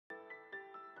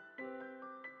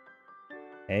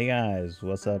Hey guys,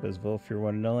 what's up? It's Wolf here,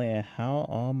 one and only, and how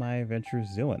are my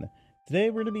adventures doing? Today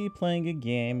we're going to be playing a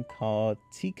game called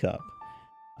Teacup.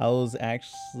 I was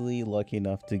actually lucky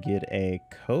enough to get a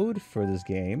code for this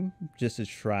game just to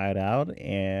try it out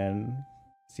and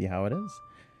see how it is.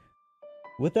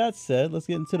 With that said, let's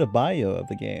get into the bio of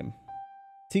the game.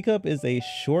 Teacup is a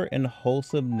short and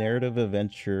wholesome narrative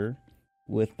adventure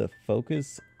with the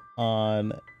focus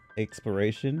on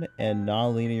exploration and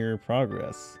non-linear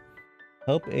progress.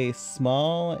 Help a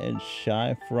small and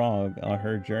shy frog on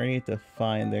her journey to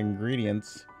find the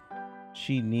ingredients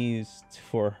she needs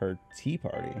for her tea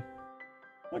party.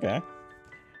 Okay,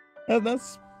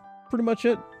 that's pretty much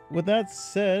it. With that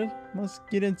said, let's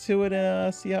get into it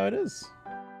and see how it is.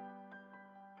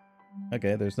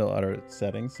 Okay, there's no other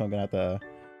settings, so I'm gonna have to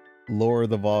lower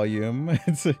the volume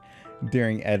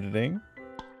during editing.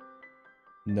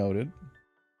 Noted.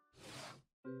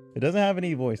 It doesn't have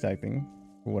any voice acting,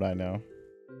 from what I know.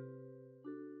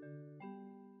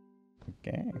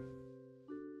 Okay.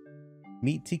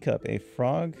 Meet Teacup, a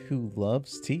frog who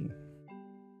loves tea.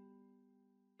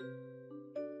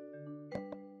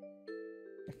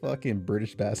 Fucking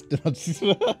British bastard.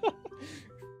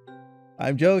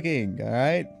 I'm joking,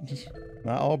 alright?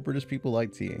 Not all British people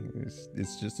like tea.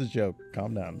 It's just a joke.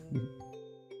 Calm down.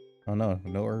 Oh no,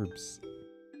 no herbs.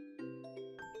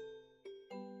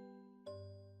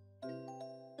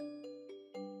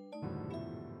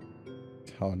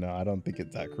 Oh no, I don't think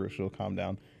it's that crucial. Calm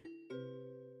down.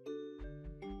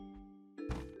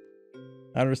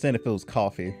 I understand if it was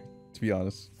coffee, to be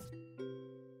honest.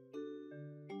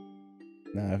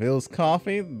 Now, if it was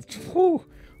coffee, whew,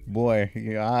 boy,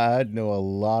 I know a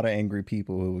lot of angry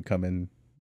people who would come in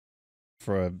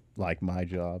for like my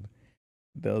job.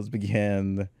 Those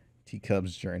began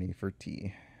Teacup's journey for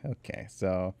tea. Okay,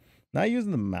 so not using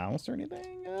the mouse or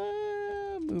anything.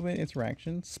 Movement,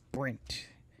 interaction, sprint.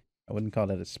 I wouldn't call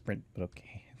that a sprint, but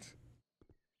okay.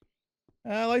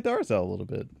 I like the art style a little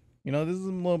bit. You know, this is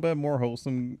a little bit more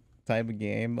wholesome type of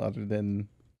game other than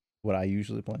what I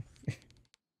usually play.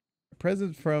 A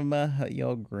present from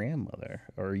your grandmother,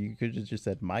 or you could have just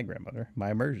said my grandmother.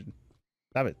 My immersion.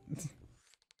 Stop it.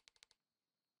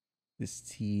 This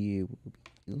tea will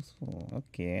be useful.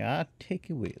 Okay, I'll take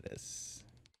away this.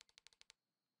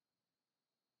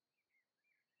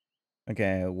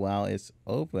 Okay, while it's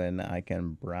open, I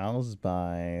can browse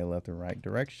by left and right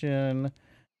direction.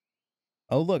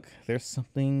 Oh, look, there's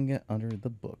something under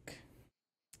the book.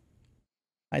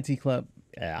 Hi, Tea Club.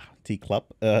 Yeah, Tea Club.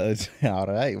 All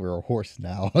right, we're a horse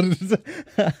now.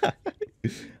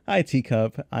 Hi,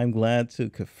 Teacup. I'm glad to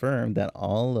confirm that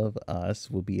all of us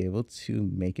will be able to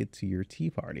make it to your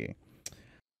tea party.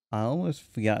 I almost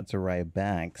forgot to write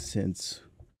back since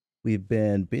we've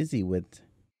been busy with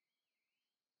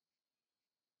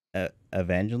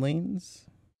Evangelines.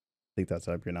 I think that's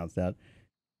how I pronounce that.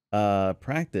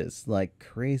 Practice like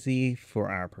crazy for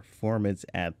our performance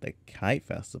at the Kite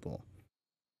Festival.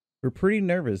 We're pretty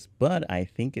nervous, but I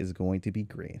think it's going to be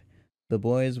great. The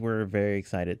boys were very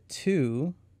excited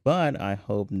too, but I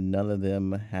hope none of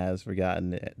them has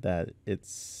forgotten that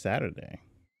it's Saturday.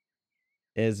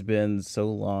 It's been so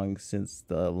long since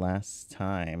the last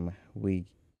time we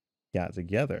got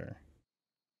together.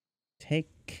 Take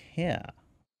care.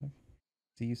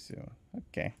 See you soon.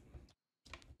 Okay.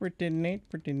 Pretty neat,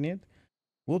 pretty neat.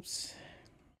 Whoops.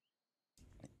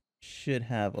 Should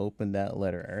have opened that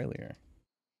letter earlier.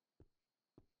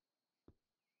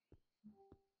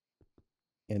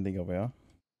 Anything over here?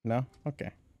 No? Okay.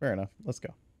 Fair enough. Let's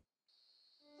go.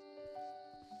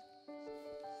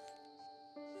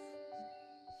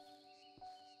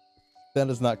 That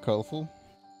is not colorful.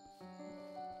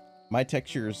 My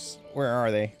textures, where are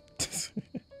they?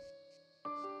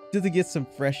 Just to get some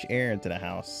fresh air into the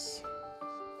house.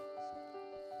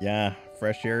 Yeah,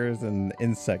 fresh airs and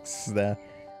insects. Yeah,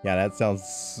 that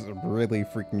sounds really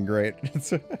freaking great.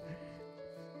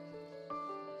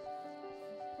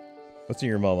 What's in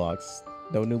your mailbox?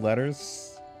 No new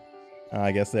letters?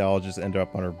 I guess they all just end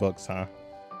up on her books, huh?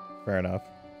 Fair enough.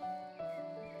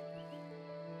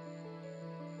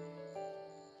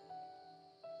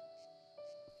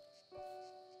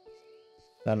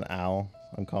 Is that an owl?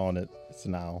 I'm calling it. It's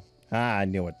an owl. Ah, I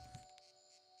knew it.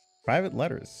 Private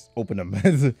letters. Open them. God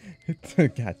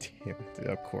damn it.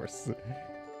 Of course.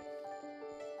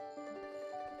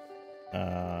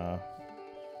 Oh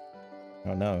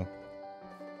no.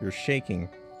 You're shaking.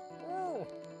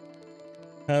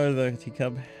 Oh, the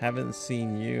Teacup, haven't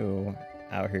seen you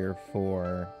out here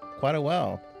for quite a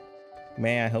while.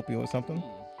 May I help you with something?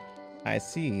 I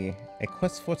see. A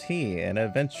quest for tea, an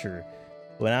adventure.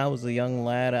 When I was a young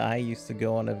lad, I used to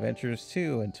go on adventures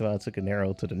too until I took an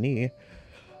arrow to the knee.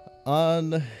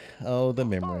 On, oh, the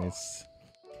memories.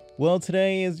 Well,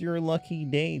 today is your lucky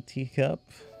day, Teacup.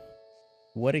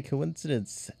 What a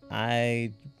coincidence.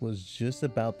 I was just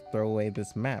about to throw away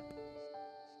this map.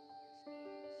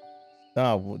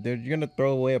 Oh, you're gonna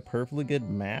throw away a perfectly good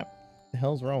map? What the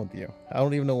hell's wrong with you? I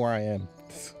don't even know where I am.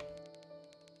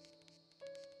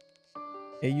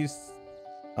 It used,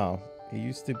 oh, it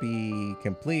used to be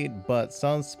complete, but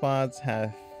some spots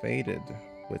have faded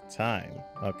with time.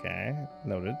 Okay,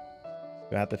 noted.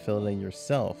 You have to fill it in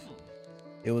yourself.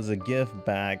 It was a gift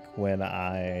back when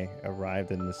I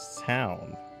arrived in this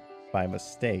town by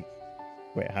mistake.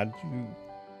 Wait, how did you?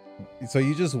 So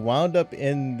you just wound up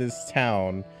in this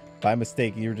town by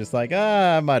mistake. You were just like,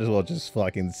 I might as well just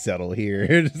fucking settle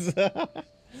here.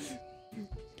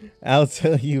 I'll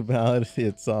tell you about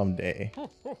it someday.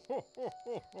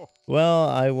 Well,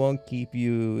 I won't keep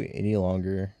you any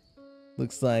longer.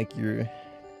 Looks like you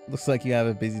have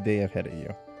a busy day ahead of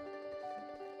you.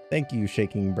 Thank you,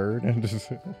 Shaking Bird.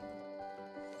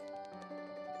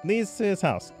 Leads to his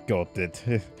house. Go up it.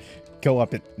 Go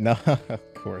up it. No,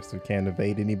 of course we can't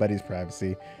invade anybody's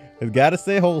privacy. It's gotta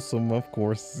stay wholesome, of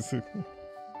course.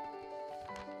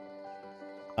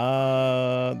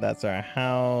 That's our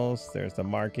house. There's the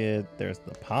market. There's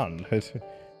the pond.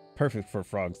 Perfect for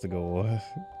frogs to go.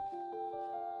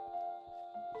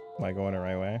 Am I going the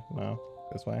right way? No,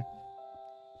 this way.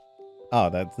 Oh,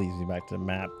 that leads me back to the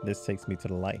map. This takes me to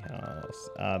the lighthouse.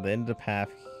 The end of the path.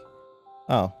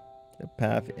 Oh, the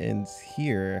path ends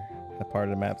here. A part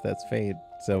of the map that's fade,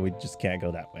 so we just can't go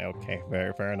that way. Okay,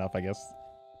 very fair enough, I guess.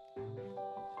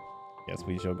 Guess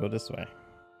we shall go this way.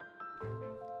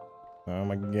 Oh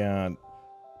my god.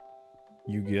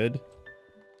 You good?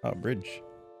 Oh, bridge.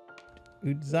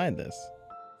 Who designed this?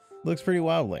 Looks pretty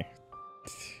wobbly.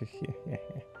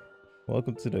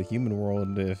 Welcome to the human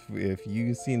world. If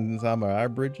you seen some of our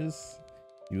bridges,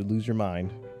 you would lose your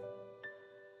mind.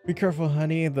 Be careful,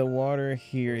 honey. The water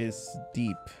here is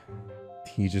deep.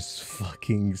 He just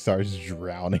fucking starts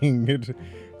drowning.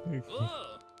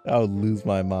 I would lose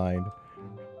my mind.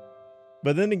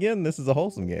 But then again, this is a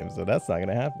wholesome game, so that's not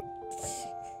gonna happen.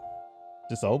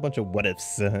 Just a whole bunch of what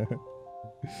ifs.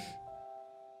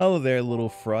 Hello there, little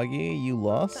froggy. You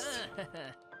lost?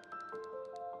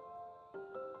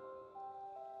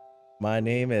 My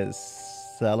name is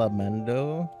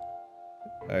Salamando.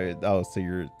 Oh, so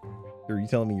are you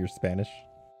telling me you're Spanish?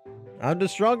 I'm the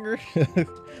stronger.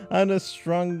 I'm the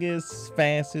strongest,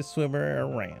 fastest swimmer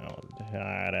around.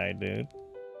 Alright, dude.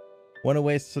 Want to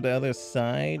waste to the other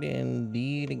side?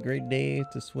 Indeed, a great day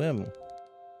to swim.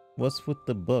 What's with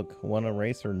the book? Want to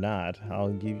race or not? I'll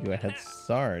give you a head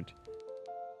start.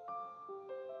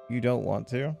 You don't want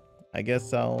to? I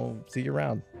guess I'll see you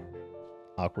around.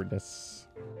 Awkwardness.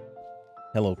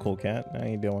 Hello, cool cat. How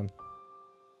you doing?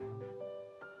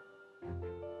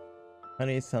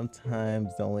 Honey,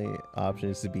 sometimes the only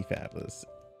option is to be fabulous.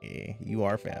 Yeah, you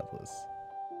are fabulous.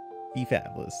 Be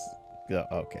fabulous.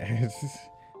 Okay.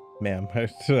 Ma'am.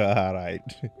 Alright.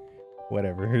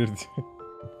 Whatever.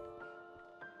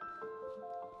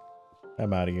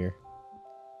 I'm out of here.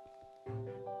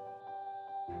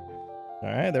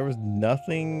 Alright, there was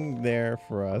nothing there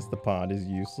for us. The pond is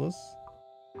useless.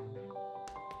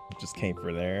 Just came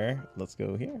for there. Let's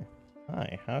go here.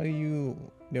 Hi, how are you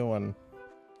doing?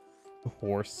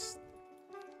 Horse.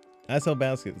 I sell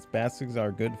baskets. Baskets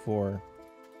are good for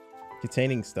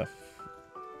containing stuff.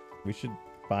 We should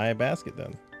buy a basket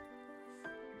then.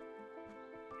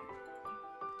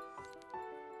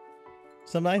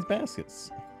 Some nice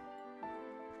baskets.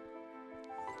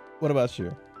 What about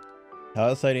you? How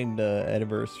exciting! The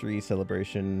anniversary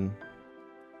celebration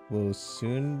will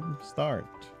soon start.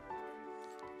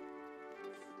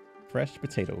 Fresh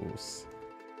potatoes.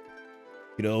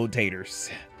 Good old taters.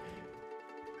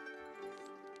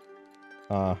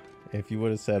 If you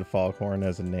would have said Foghorn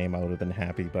as a name, I would have been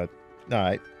happy, but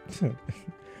alright.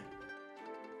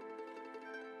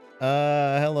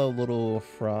 Hello, little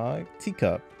frog.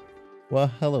 Teacup. Well,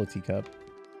 hello, Teacup.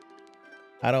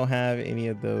 I don't have any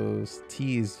of those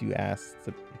teas you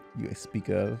speak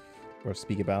of or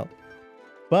speak about,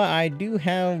 but I do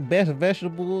have best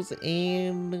vegetables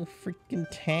in the freaking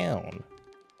town.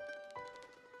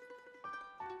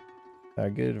 Are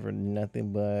good for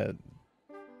nothing but.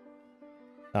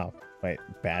 Oh wait,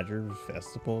 Badger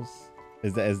Vegetables.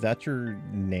 Is that your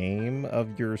name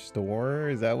of your store?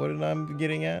 Is that what I'm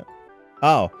getting at?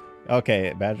 Oh,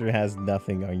 okay. Badger has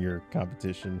nothing on your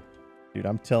competition, dude.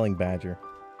 I'm telling Badger.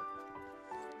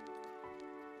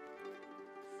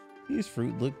 These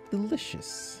fruit look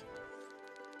delicious.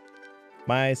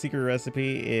 My secret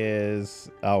recipe is,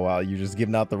 oh well, you're just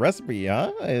giving out the recipe,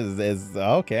 huh? Is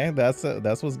okay. That's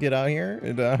what's good out here.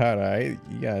 All right,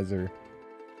 you guys are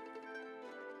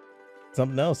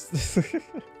something else.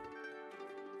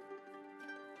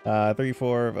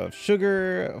 3/4 of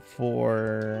sugar,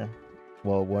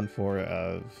 1/4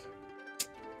 of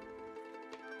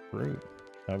fruit.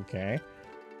 Okay,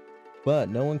 but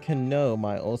no one can know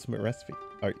my ultimate recipe.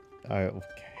 Okay.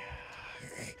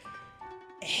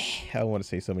 I want to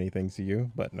say so many things to you,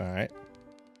 but all right.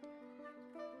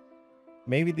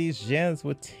 Maybe these jams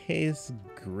would taste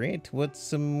great with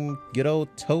some good old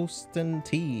toast and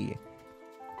tea.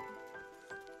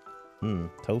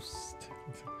 Toast.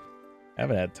 I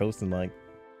haven't had toast in like,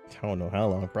 I don't know how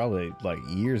long, probably like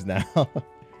years now.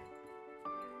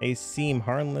 They seem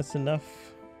harmless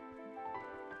enough.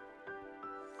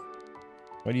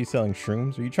 What are you selling,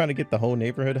 shrooms? Are you trying to get the whole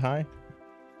neighborhood high?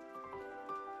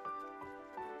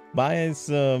 Buy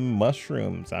some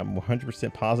mushrooms. I'm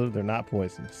 100% positive they're not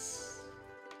poisonous.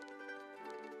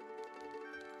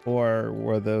 Or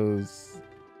were those,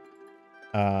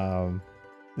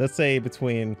 let's say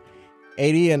between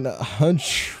 80 and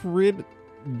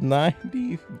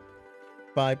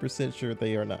 195% sure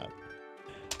they are not.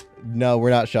 No, we're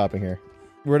not shopping here.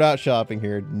 We're not shopping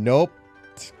here. Nope.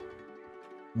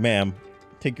 Ma'am,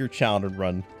 take your child and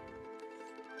run.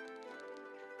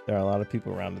 There are a lot of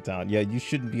people around the town. Yeah, you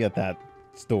shouldn't be at that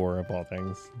store of all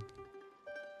things.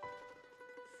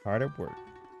 Hard at work.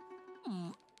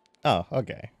 Oh,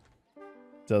 okay.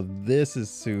 So this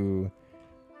is who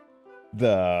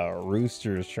the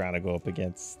rooster is trying to go up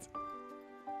against.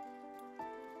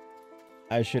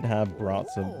 I should have brought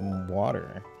some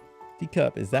water.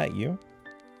 Teacup, is that you?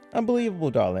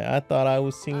 Unbelievable, darling. I thought I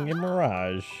was seeing a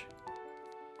mirage.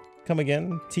 Come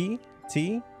again. Tea?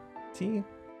 Tea? Tea?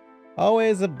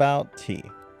 Always about tea.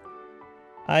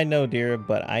 I know, dear,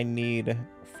 but I need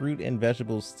fruit and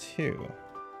vegetables too.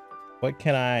 What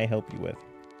can I help you with?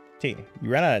 Tea. You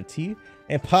ran out of tea?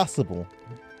 Impossible.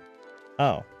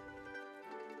 Oh.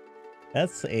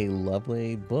 That's a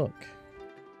lovely book.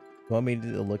 You want me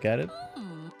to look at it?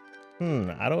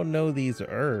 I don't know these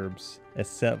herbs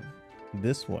except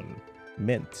this one,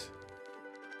 mint.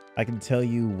 I can tell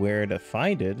you where to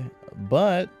find it,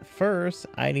 but first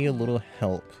I need a little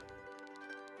help.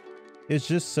 It's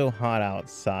just so hot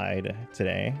outside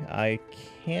today. I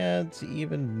can't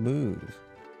even move,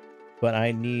 but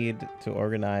I need to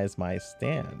organize my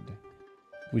stand.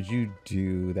 Would you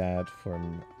do that for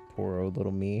poor old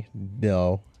little me?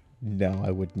 No,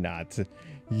 I would not.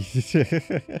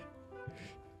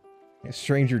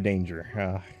 Stranger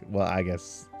danger. Well, I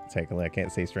guess technically I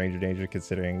can't say stranger danger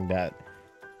considering that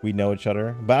we know each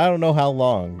other, but I don't know how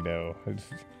long though.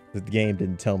 The game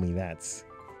didn't tell me that.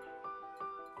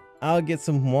 I'll get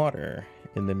some water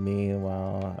in the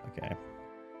meanwhile. Okay,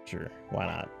 sure, why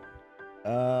not?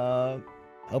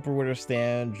 Help her with her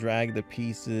stand, drag the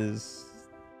pieces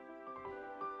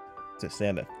to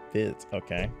stand a fit.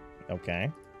 Okay.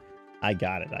 I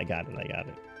got it.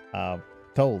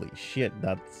 Holy shit,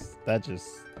 that's just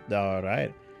all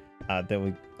right. Then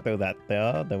we throw that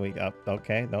there. Then we up.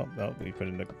 Okay, no, we put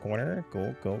it in the corner.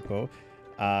 Cool.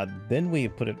 Then we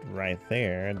put it right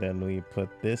there. Then we put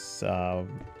this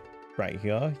right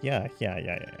here. Yeah.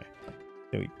 Then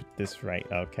we put this right.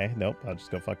 Okay, nope. I'll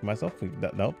just go fuck myself.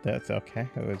 Nope, that's okay.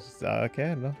 It was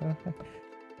okay. No.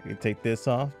 We take this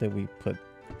off. Then we put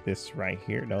this right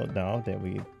here. No. Then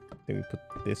we put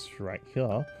this right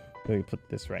here. Then we put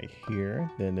this right here.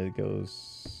 Then it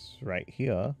goes right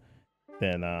here.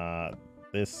 Then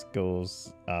this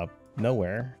goes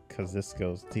nowhere because this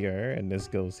goes here and this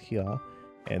goes here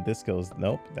and this goes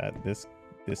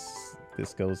this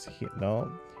goes here.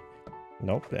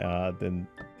 Nope. Then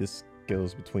this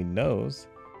goes between those.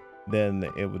 Then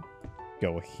it would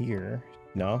go here.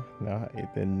 No.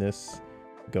 Then this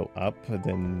go up.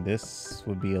 Then this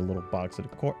would be a little box at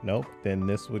the corner. Nope. Then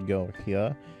this would go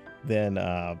here. Then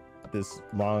this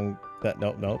long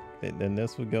nope. Then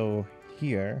this would go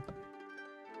here.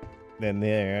 Then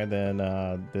there. Then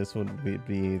this would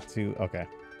be two. Okay.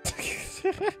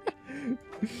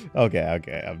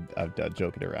 Okay. I'm done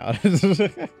joking around.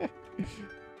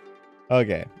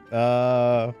 Okay.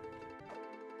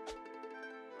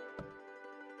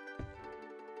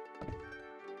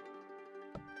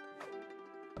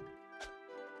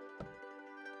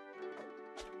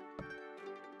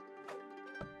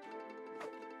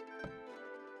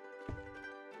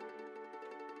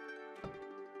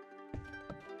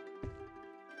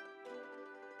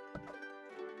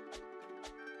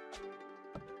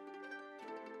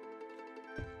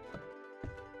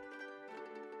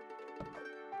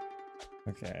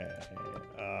 Okay.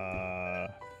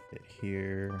 Fit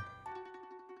here.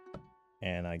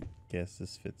 And I guess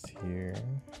this fits here.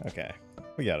 Okay.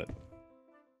 We got it.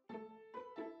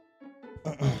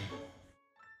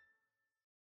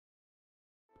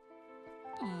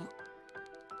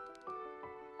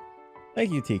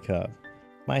 Thank you, Teacup.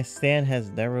 My stand has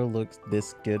never looked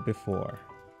this good before.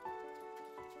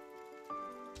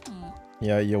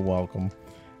 Yeah, you're welcome.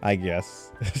 I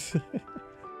guess.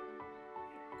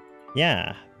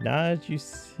 Yeah, now that you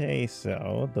say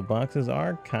so, the boxes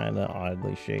are kind of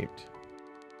oddly shaped.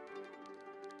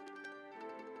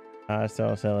 I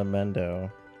saw Salamendo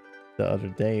the other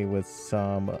day with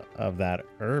some of that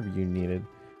herb you needed.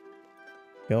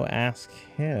 Go ask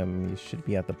him. You should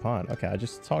be at the pond. Okay, I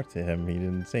just talked to him. He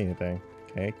didn't say anything.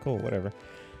 Okay, cool, whatever.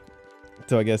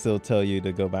 So I guess it'll tell you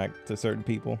to go back to certain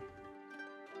people.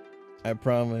 I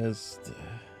promised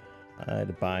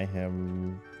I'd buy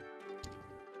him.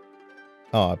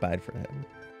 Oh, I buyed for him.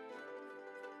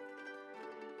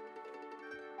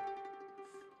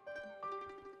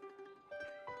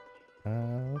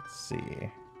 Let's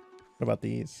see. What about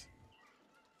these?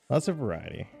 Lots of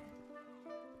variety.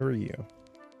 Who are you?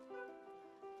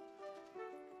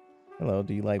 Hello,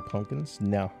 do you like pumpkins?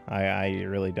 No, I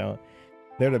really don't.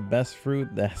 They're the best fruit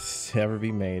that's ever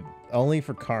been made. Only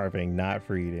for carving, not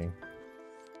for eating.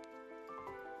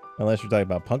 Unless you're talking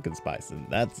about pumpkin spice, and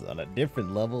that's on a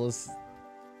different level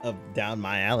of down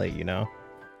my alley, you know?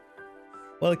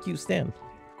 What a cute stand.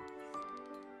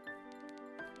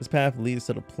 This path leads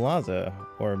to the plaza,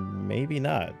 or maybe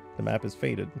not. The map is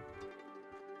faded.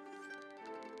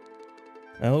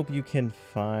 I hope you can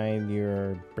find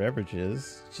your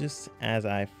beverages, just as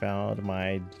I found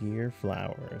my dear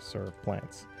flowers or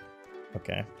plants.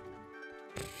 Okay.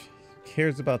 Who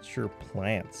cares about your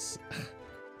plants?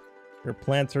 Your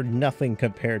plants are nothing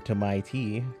compared to my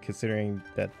tea, considering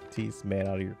that tea's made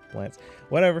out of your plants.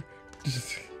 Whatever.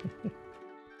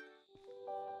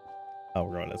 Oh,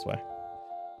 we're going this way.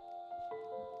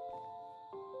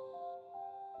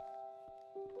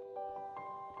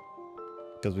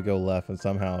 Because we go left and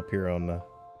somehow appear on the...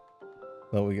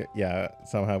 No, we get... Yeah,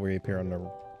 somehow we appear on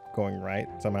the going right,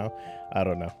 somehow. I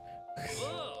don't know.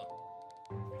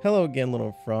 Hello again,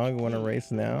 little frog. Want to race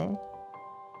now?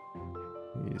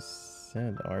 You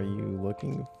said, are you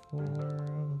looking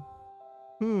for...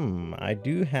 I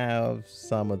do have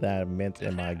some of that mint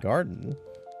in my garden.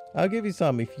 I'll give you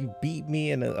some if you beat me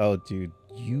in a... Oh, dude,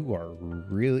 you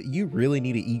really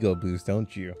need an ego boost,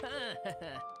 don't you?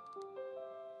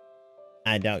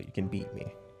 I doubt you can beat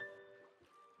me.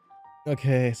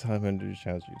 Okay, so I'm going to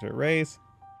challenge you to a race.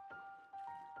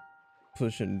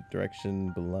 Push in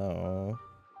direction below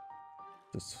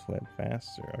to swim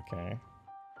faster. Okay.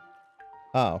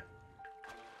 Oh.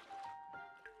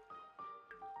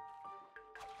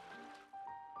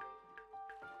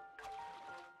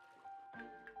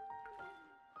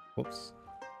 Whoops.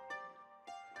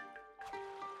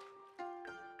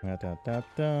 Da da da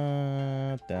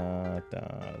da da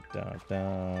da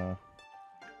da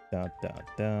da da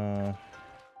da.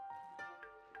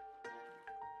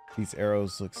 These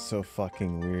arrows look so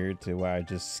fucking weird to where I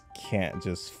just can't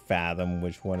just fathom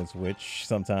which one is which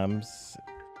sometimes.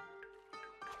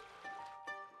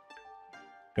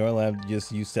 Normally I'm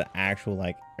just used to actual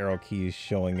like arrow keys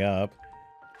showing up.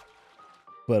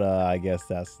 But I guess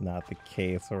that's not the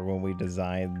case, or when we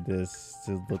designed this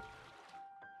to look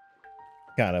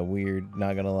kind of weird,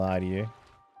 not gonna lie to you.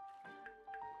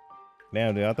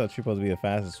 Damn, dude, I thought you're supposed to be the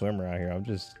fastest swimmer out here. I'm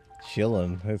just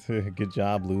chilling. Good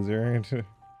job, loser.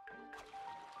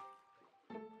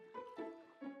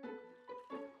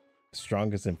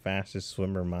 Strongest and fastest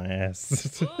swimmer, my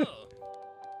ass.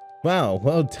 Wow,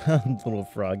 well done, little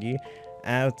froggy. I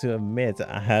have to admit,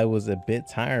 I was a bit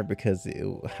tired because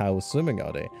I was swimming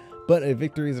all day. But a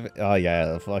victory is... Oh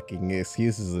yeah, fucking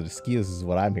excuses and excuses is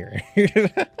what I'm hearing.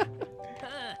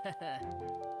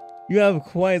 You have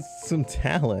quite some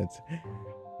talent.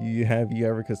 Have you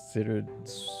ever considered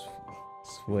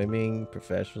swimming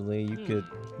professionally? You could...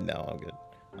 No, I'm good.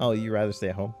 Oh, you rather stay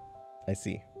at home? I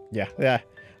see. Yeah.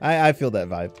 I feel that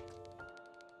vibe.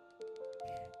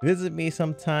 Visit me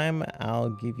sometime. I'll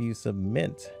give you some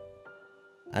mint.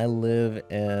 I live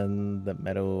in the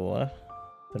meadow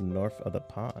to the north of the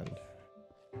pond.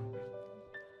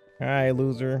 All right,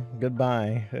 loser.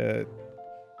 Goodbye.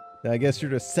 I guess you're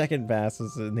the second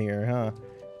fastest in here, huh?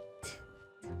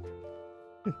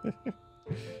 You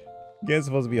guys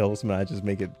supposed to be wholesome and I just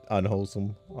make it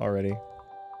unwholesome already.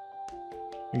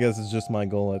 I guess it's just my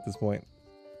goal at this point.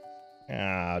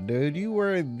 Ah, dude, you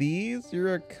wear these?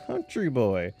 You're a country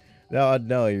boy. No,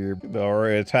 no, you're or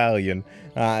Italian.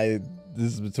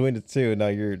 This is between the two. No,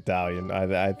 you're Italian.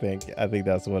 I think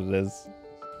that's what it is.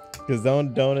 Because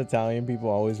don't Italian people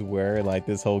always wear like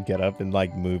this whole getup in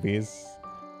like movies?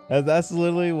 That's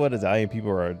literally what Italian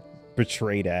people are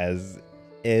portrayed as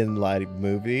in like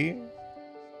movie.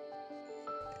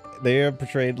 They are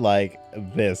portrayed like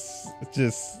this.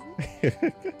 Just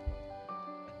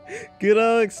good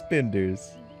old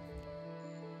expenders.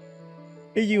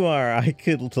 Here you are. I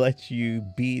could let you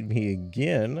beat me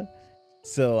again.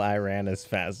 So I ran as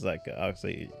fast as I could.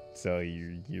 Actually, so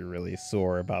you're really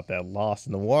sore about that loss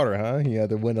in the water, huh? You had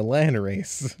to win a land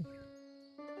race.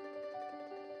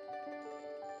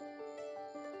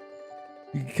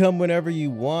 You can come whenever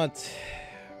you want.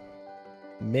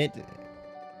 Mint.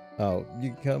 Oh,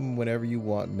 you can come whenever you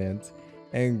want, Mint,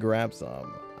 and grab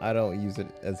some. I don't use it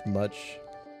as much.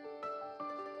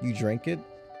 You drink it?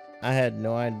 I had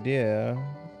no idea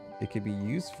it could be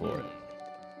used for it.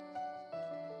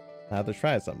 I'll have to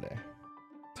try it someday.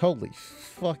 Totally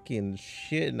fucking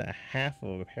shit and a half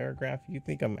of a paragraph. You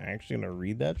think I'm actually gonna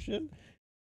read that shit?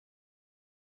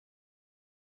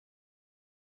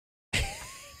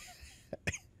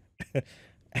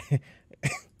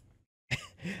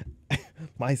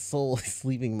 My soul is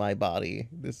leaving my body.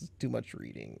 This is too much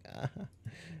reading.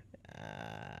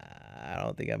 I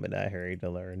don't think I'm in a hurry to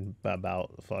learn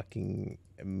about fucking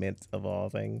Mint of all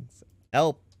things.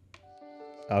 Help!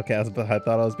 Okay, I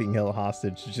thought I was being held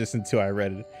hostage just until I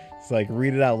read it. It's like,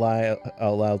 read it out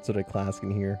loud so the class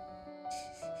can hear.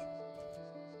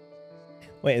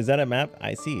 Wait, is that a map?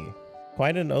 I see.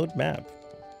 Quite an old map.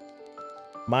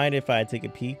 Mind if I take a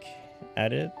peek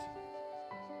at it?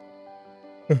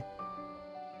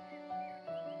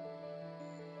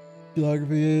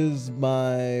 Geography is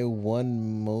my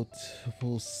one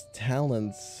multiple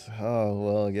talents. Oh,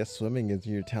 well, I guess swimming isn't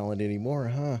your talent anymore,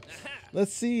 huh?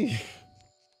 Let's see.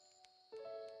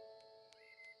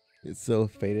 It's so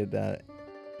faded that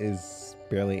is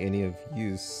barely any of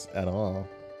use at all.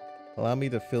 Allow me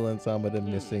to fill in some of the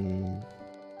missing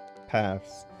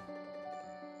paths.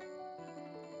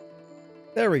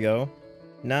 There we go.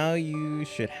 Now you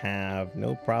should have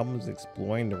no problems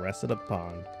exploring the rest of the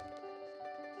pond.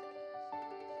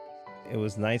 It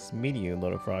was nice meeting you,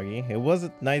 little froggy. It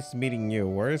wasn't nice meeting you.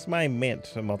 Where's my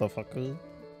mint, motherfucker?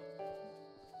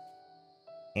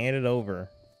 Hand it over.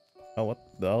 Oh, what?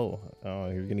 Oh,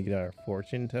 you're gonna get our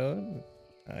fortune, Toad?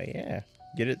 Oh, yeah.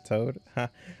 Get it, Toad? Ha.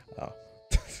 Oh.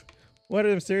 What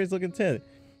a mysterious looking tent.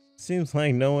 Seems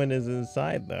like no one is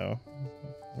inside, though.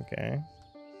 Okay.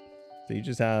 So you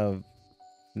just have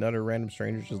another random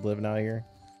stranger just living out here?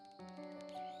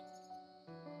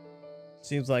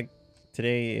 Seems like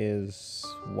today is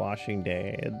washing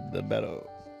day at the meadow.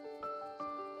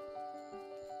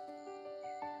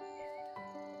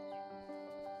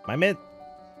 My mint,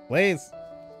 please.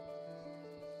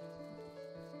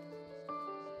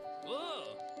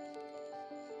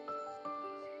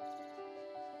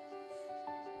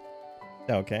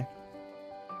 Okay.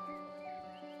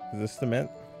 Is this the mint?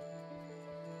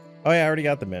 Oh yeah, I already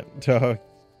got the mint.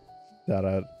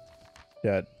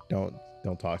 Yeah,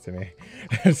 don't talk to me.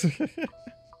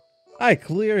 I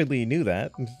clearly knew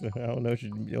that. I don't know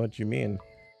what you mean.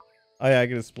 Oh yeah, I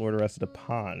can explore the rest of the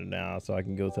pond now, so I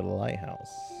can go to the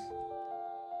lighthouse.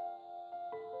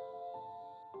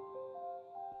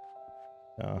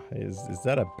 Oh, is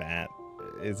that a bat?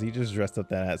 Is he just dressed up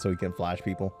that hat so he can flash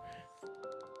people?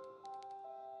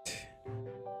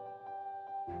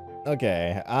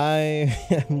 Okay, I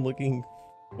am looking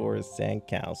for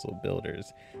sandcastle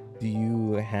builders. Do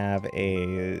you have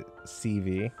a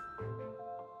CV?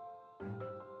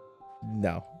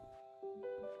 No.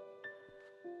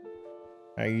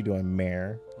 How are you doing,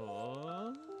 Mayor?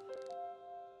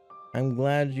 I'm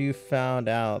glad you found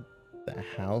out the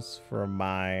house for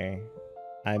the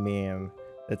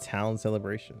town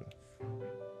celebration.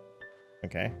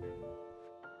 Okay.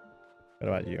 What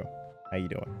about you? How you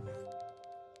doing?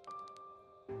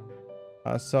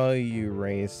 I saw you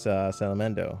race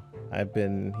Salamendo. I've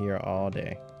been here all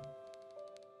day.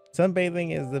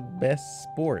 Sunbathing is the best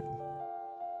sport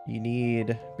you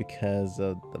need because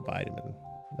of the vitamin.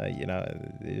 You know,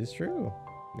 it is true.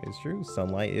 It's true.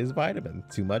 Sunlight is vitamin.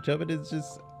 Too much of it is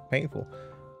just painful.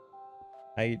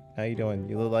 How you doing?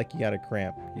 You look like you got a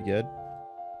cramp. You good?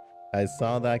 I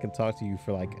saw that I can talk to you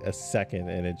for like a second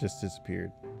and it just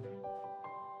disappeared.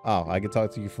 Oh, I can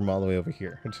talk to you from all the way over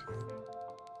here.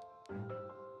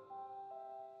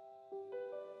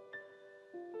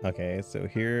 Okay, so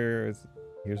here's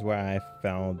where I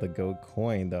found the gold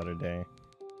coin the other day.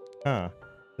 Huh.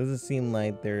 Doesn't seem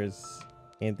like there's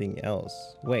anything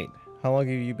else. Wait, how long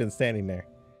have you been standing there?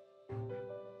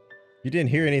 You didn't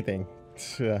hear anything.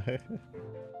 Yeah,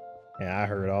 I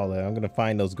heard all that. I'm gonna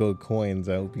find those gold coins.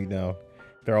 I hope you know.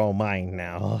 They're all mine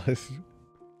now.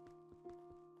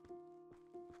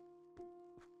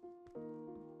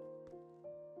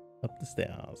 Up the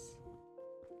stairs. Is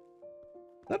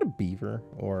that a beaver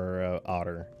or a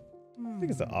otter? I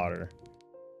think it's an otter.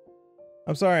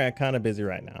 I'm sorry, I'm kind of busy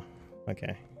right now.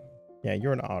 Okay. Yeah,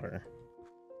 you're an otter.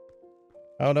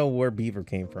 I don't know where beaver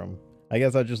came from. I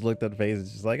guess I just looked at the face and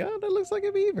just like, oh, that looks like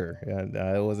a beaver. And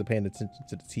I wasn't paying attention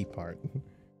to the T part.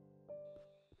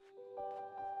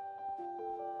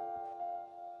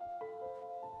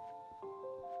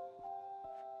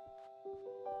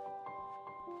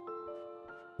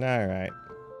 All right.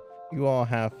 You all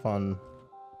have fun.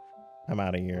 I'm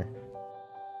out of here.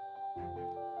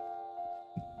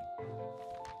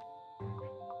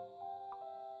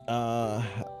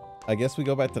 I guess we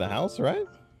go back to the house, right?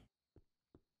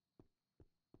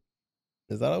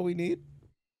 Is that all we need?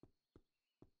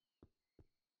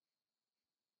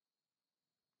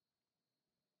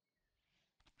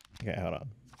 Okay, hold on.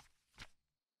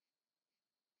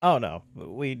 Oh no,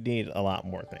 we need a lot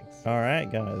more things. All right,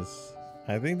 guys.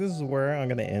 I think this is where I'm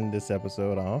gonna end this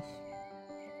episode off.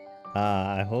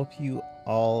 I hope you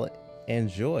all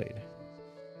enjoyed.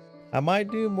 I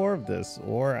might do more of this,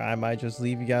 or I might just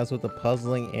leave you guys with a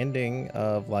puzzling ending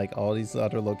of like all these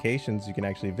other locations you can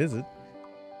actually visit.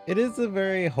 It is a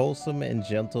very wholesome and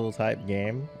gentle type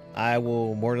game. I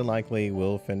will more than likely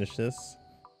will finish this,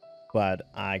 but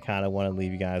I kind of want to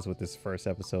leave you guys with this first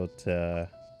episode to,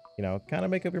 you know, kind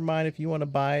of make up your mind if you want to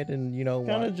buy it, and you know,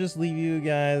 kind of just leave you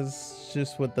guys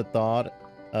just with the thought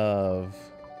of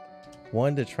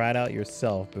wanting to try it out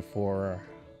yourself before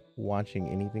watching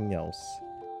anything else.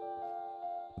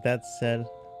 With that said,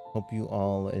 hope you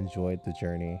all enjoyed the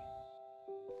journey.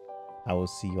 I will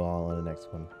see you all on the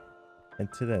next one.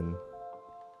 Until then,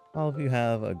 all of you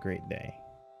have a great day.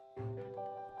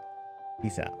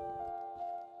 Peace out.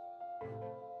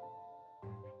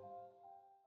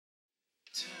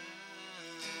 Time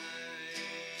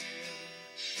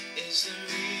is the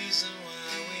reason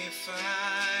why we fight.